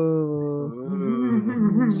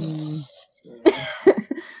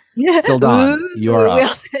 Sildan, you are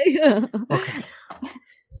up. Okay.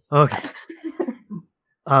 Okay.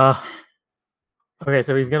 Okay,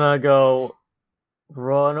 so he's gonna go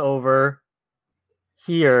run over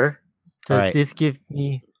here. Does Alright. this give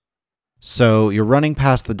me... So you're running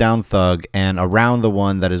past the down thug and around the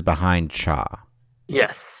one that is behind Cha.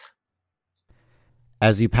 Yes.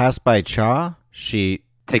 As you pass by Cha, she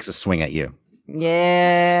takes a swing at you.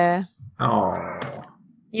 Yeah. Oh.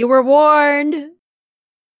 You were warned.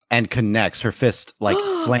 And connects. Her fist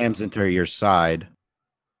slams into your side,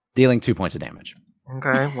 dealing 2 points of damage.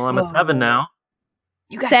 Okay, well, I'm at 7 now.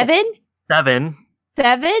 You got 7? this. 7.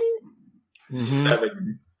 7? Mhm.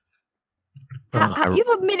 7. You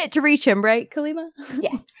have a minute to reach him, right, Kalima?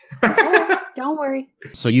 Don't worry.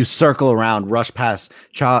 So you circle around, rush past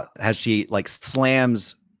Cha as she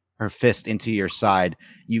slams her fist into your side.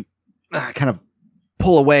 You kind of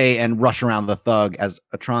pull away and rush around the thug as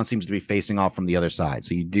Atron seems to be facing off from the other side.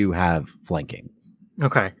 So you do have flanking.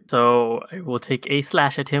 Okay, so I will take a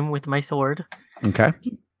slash at him with my sword. Okay.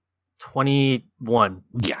 21.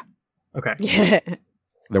 Yeah. Okay. Yeah.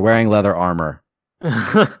 They're wearing leather armor.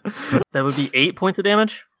 That would be 8 points of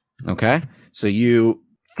damage. Okay. So you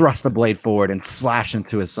thrust the blade forward and slash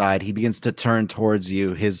into his side. He begins to turn towards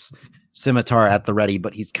you, his scimitar at the ready,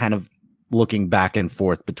 but he's kind of looking back and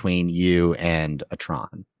forth between you and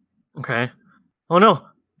Atron. Okay. Oh no.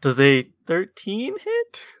 Does a 13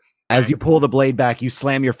 hit? As you pull the blade back, you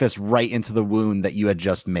slam your fist right into the wound that you had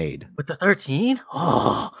just made. With the 13?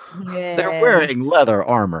 Oh. They're wearing leather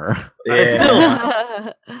armor.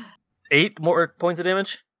 Yeah. 8 more points of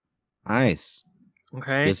damage? Nice.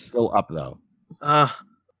 Okay. It's still up, though.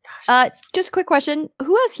 Just a quick question.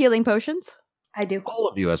 Who has healing potions? I do. All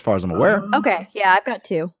of you, as far as I'm aware. Okay, yeah, I've got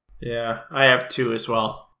 2. Yeah, I have 2 as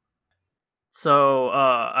well. So,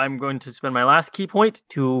 I'm going to spend my last key point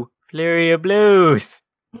to Flurry of Blows.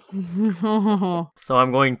 So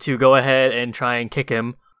I'm going to go ahead and try and kick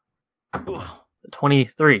him. Ooh,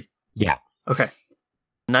 23. Yeah. Okay.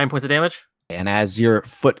 9 points of damage. And as your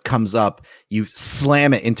foot comes up, you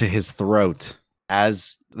slam it into his throat.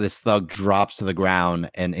 As this thug drops to the ground,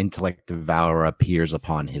 an intellect devourer appears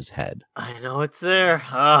upon his head. I know it's there.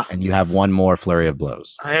 And you have one more flurry of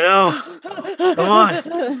blows. I know. Come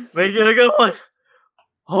on. Make it a good one.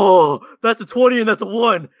 Oh, that's a 20 and that's a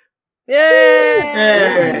 1.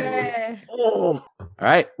 Yay! Oh. All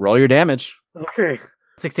right, roll your damage. Okay.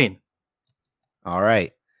 16. All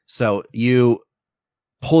right. So you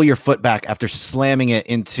pull your foot back after slamming it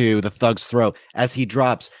into the thug's throat. As he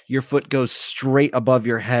drops, your foot goes straight above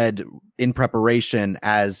your head in preparation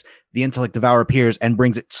as the intellect devourer appears and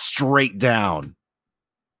brings it straight down.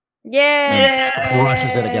 Yay! And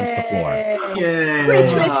crushes it against the floor. Yay. Squish,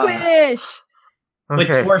 squish, squish! With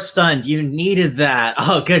Okay. Tor stunned, you needed that.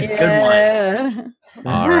 Oh, good one. Yeah.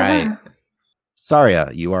 All right. Saria,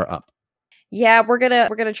 you are up. Yeah, we're gonna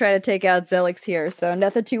try to take out Zelix here. So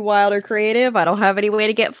nothing too wild or creative. I don't have any way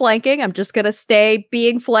to get flanking. I'm just gonna stay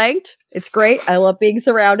being flanked. It's great. I love being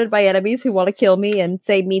surrounded by enemies who want to kill me and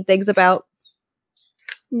say mean things about,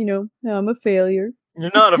 how I'm a failure.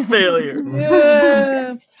 You're not a failure.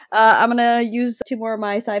 Yeah. I'm gonna use 2 more of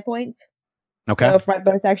my side points. Okay. So for my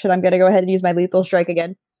bonus action, I'm gonna go ahead and use my lethal strike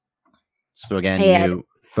again. So again, And- you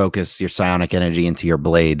focus your psionic energy into your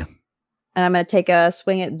blade. And I'm gonna take a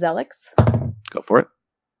swing at Zelix. Go for it.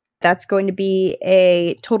 That's going to be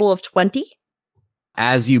a total of 20.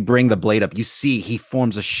 As you bring the blade up, you see he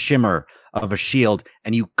forms a shimmer of a shield,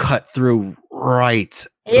 and you cut through right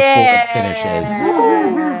before it finishes.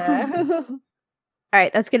 All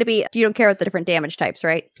right, that's going to be. You don't care about the different damage types,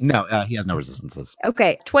 right? No, he has no resistances.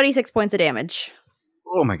 Okay, 26 points of damage.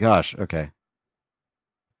 Oh my gosh. Okay.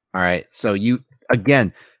 All right. So you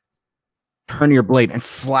again turn your blade and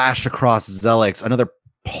slash across Zelix. Another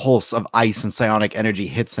pulse of ice and psionic energy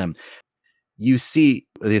hits him. You see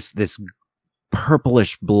this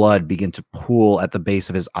purplish blood begin to pool at the base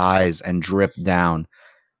of his eyes and drip down.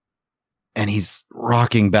 And he's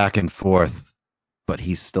rocking back and forth, but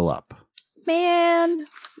he's still up. Man,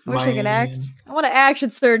 I wish I could act. I want to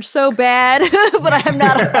action surge so bad, but I'm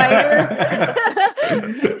not a fighter.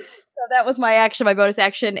 So that was my action, my bonus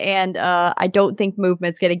action, and I don't think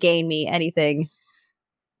movement's going to gain me anything.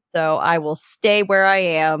 So I will stay where I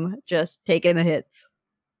am, just taking the hits.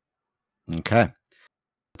 Okay.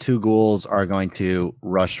 2 ghouls are going to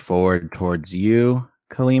rush forward towards you,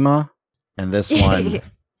 Kalima. And this one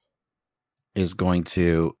is going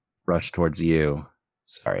to rush towards you,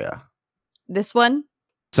 Saria. This one?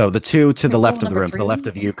 So the 2 to the Ghoul left of the number room, to the 3? left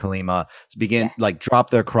of you, Kalima, begin drop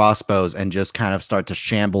their crossbows and just kind of start to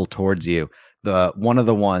shamble towards you. The one of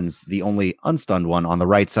the ones, the only unstunned one on the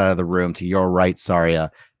right side of the room to your right,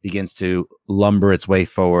 Saria, begins to lumber its way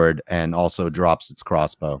forward and also drops its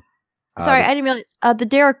crossbow. Sorry, I didn't realize.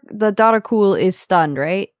 The daughter cool is stunned,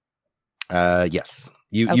 right? Yes.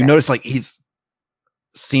 You Okay. notice like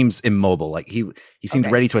seems immobile. Like he seemed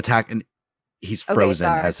Okay. ready to attack, and he's Okay, frozen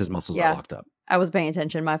sorry. as his muscles Yeah. are locked up. I was paying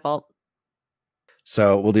attention. My fault.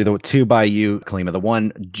 So we'll do the 2 by you, Kalima. The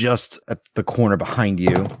one just at the corner behind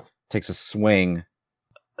you takes a swing.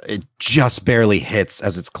 It just barely hits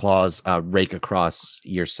as its claws rake across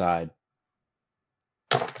your side.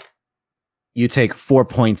 You take 4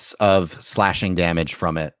 points of slashing damage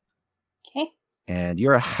from it. Okay. And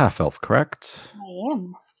you're a half elf, correct? I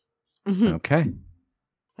am. Okay.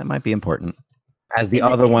 That might be important. As the Is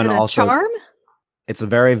it- other is one it a also, charm. it's a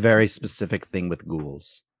very, very specific thing with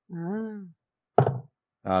ghouls.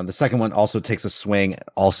 The second one also takes a swing,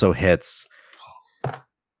 also hits.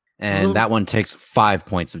 And that one takes 5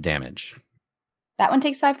 points of damage. That one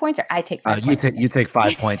takes 5 points, or I take 5 You points? take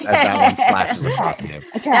 5 points as that one slashes across you.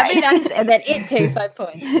 I That'd tried. be nice, and then it takes 5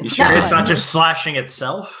 points. You sure it's not just slashing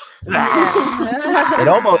itself? It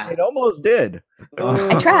almost did.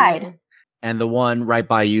 I tried. And the one right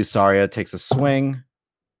by you, Saria, takes a swing.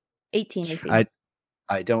 18 AC.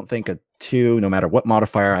 I don't think a 2, no matter what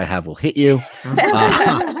modifier I have, will hit you.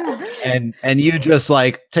 And you just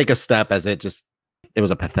like take a step as it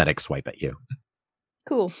was a pathetic swipe at you.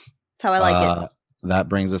 Cool. That's how I like it. That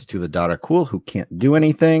brings us to the daughter cool, who can't do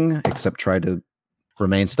anything except try to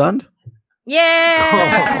remain stunned.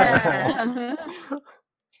 Yeah.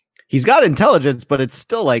 He's got intelligence, but it's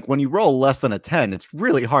still like when you roll less than a 10, it's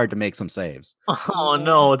really hard to make some saves. Oh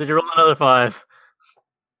no! Did you roll another 5?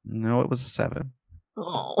 No, it was a 7.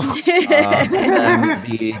 Oh. And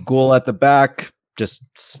the ghoul at the back just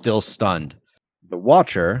still stunned. The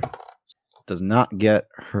Watcher does not get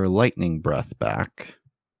her lightning breath back,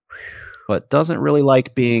 but doesn't really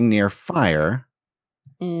like being near fire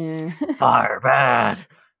Fire bad.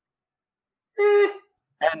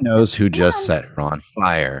 and knows who just set her on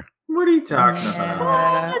fire. What are you talking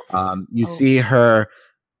about? You see her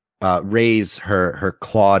raise her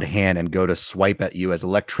clawed hand and go to swipe at you as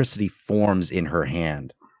electricity forms in her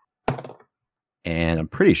hand. And I'm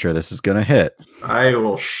pretty sure this is going to hit. I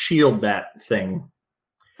will shield that thing.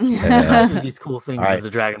 These cool things All right, as a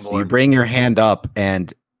dragon So you board. bring your hand up,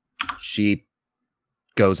 and she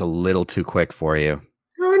goes a little too quick for you.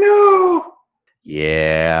 Oh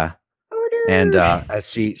Yeah. And as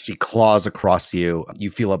she claws across you, you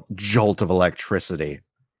feel a jolt of electricity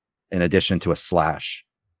in addition to a slash.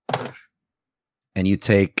 And you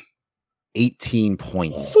take 18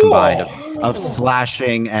 points combined of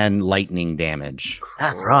slashing and lightning damage.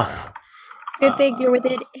 That's rough. Good thing you're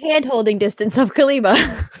within hand-holding distance of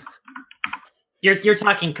Kalima. You're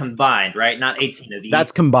talking combined, right? Not 18 of each.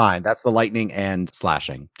 That's combined. That's the lightning and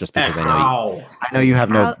slashing. Just because no! Ow. I know you have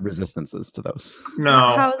no How- resistances to those.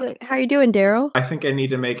 No. How you doing, Daryl? I think I need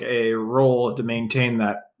to make a roll to maintain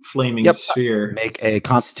that flaming Yep. sphere Make a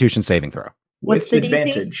Constitution saving throw. What's with the DC?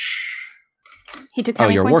 advantage. He took Oh, how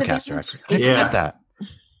many you're a points of warcaster. damage? I Yeah. forget that.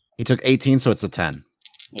 He took 18, so it's a 10.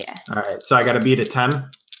 Yeah. All right, so I got to beat a 10. It's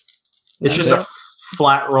That's just it. a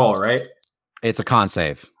flat roll, right? It's a con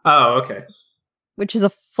save. Oh, okay. Which is a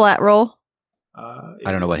flat roll. I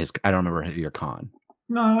don't know what I don't remember your con.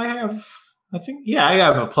 No, I have a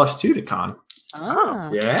 +2 to con.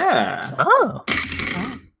 Oh. Yeah. Oh.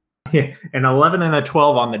 Yeah, an 11 and a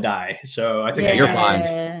 12 on the die. So I think I you're got fine.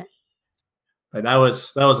 Yeah. But that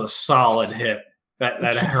was a solid hit.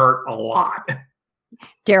 That hurt a lot.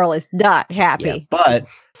 Daryl is not Yeah, happy. but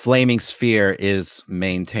flaming sphere is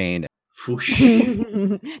maintained. Foosh.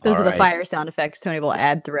 Those are the Alright. fire sound effects Tony will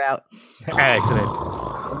add throughout. Excellent.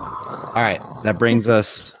 All right, that brings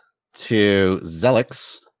us to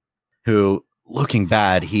Zelix, who, looking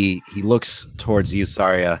bad, he looks towards you,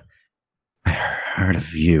 Saria. I heard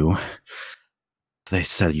of you. They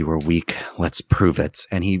said you were weak. Let's prove it.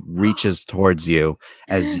 And he reaches towards you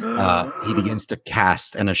as he begins to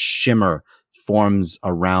cast, and a shimmer forms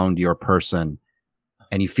around your person,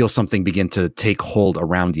 and you feel something begin to take hold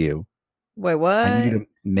around you. Wait, what? I need you to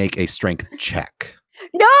make a strength check.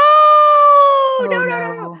 No! Oh, No!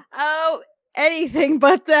 no. Oh, anything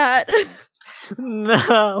but that.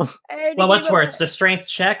 No. Anything Well, what's but worse, the strength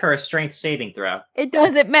check or a strength saving throw? It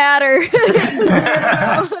doesn't matter.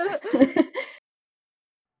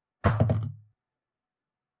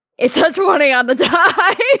 It's a 20 on the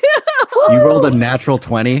die. You rolled a natural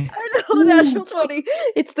 20. I know, natural 20.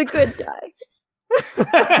 It's the good die.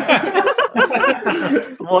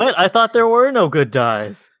 What? I thought there were no good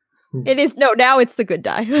dies. It is now it's the good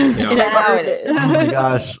die. It Now earned it it. Oh my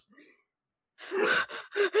gosh.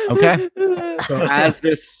 Okay. So as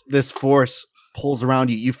this force pulls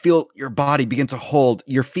around you, you feel your body begin to hold,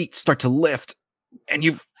 your feet start to lift, and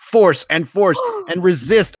you force and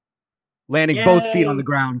resist, landing both feet on the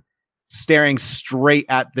ground, staring straight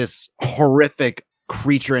at this horrific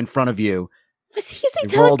creature in front of you. Was he using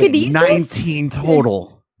You rolled a telekinesis? 19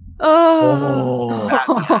 total.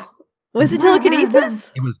 Oh. Was it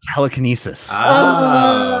telekinesis? It was telekinesis.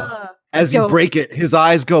 Oh. As you Go. break it, his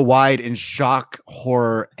eyes go wide in shock,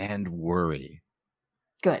 horror, and worry.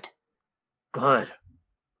 Good. Good.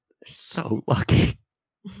 So lucky.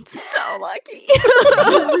 So lucky.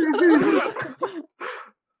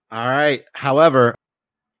 All right. However,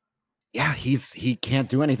 yeah, he can't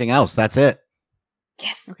do anything else. That's it.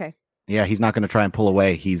 Yes. Okay. Yeah, he's not going to try and pull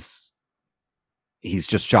away. He's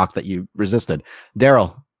just shocked that you resisted.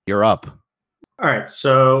 Daryl, you're up. All right.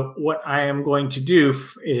 So what I am going to do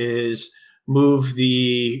is move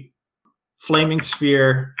the flaming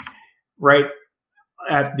sphere right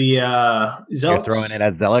at the Zelix. You're throwing it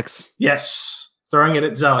at Zelix. Yes, throwing it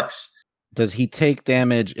at Zelix. Does he take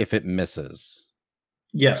damage if it misses?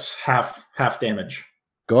 Yes, half damage.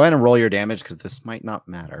 Go ahead and roll your damage because this might not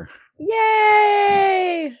matter.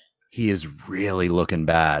 Yay! He is really looking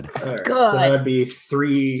bad. All right, Good. So that'd be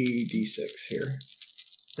 3d6 here.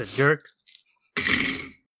 The jerk.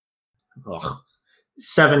 Ugh.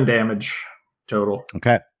 7 damage total.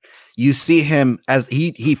 Okay. You see him as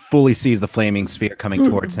he fully sees the flaming sphere coming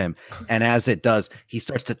towards him. And as it does, he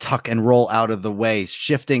starts to tuck and roll out of the way,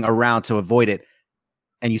 shifting around to avoid it.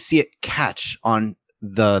 And you see it catch on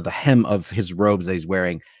the hem of his robes that he's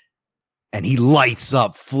wearing. And he lights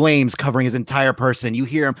up, flames covering his entire person. You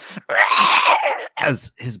hear him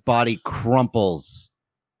as his body crumples.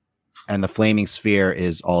 And the flaming sphere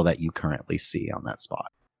is all that you currently see on that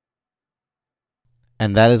spot.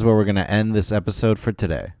 And that is where we're going to end this episode for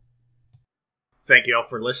today. Thank you all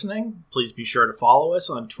for listening. Please be sure to follow us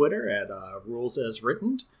on Twitter at Rules As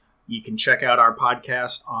Written. You can check out our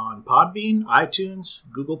podcast on Podbean, iTunes,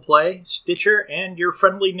 Google Play, Stitcher, and your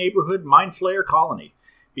friendly neighborhood Mind Flayer colony.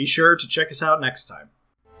 Be sure to check us out next time.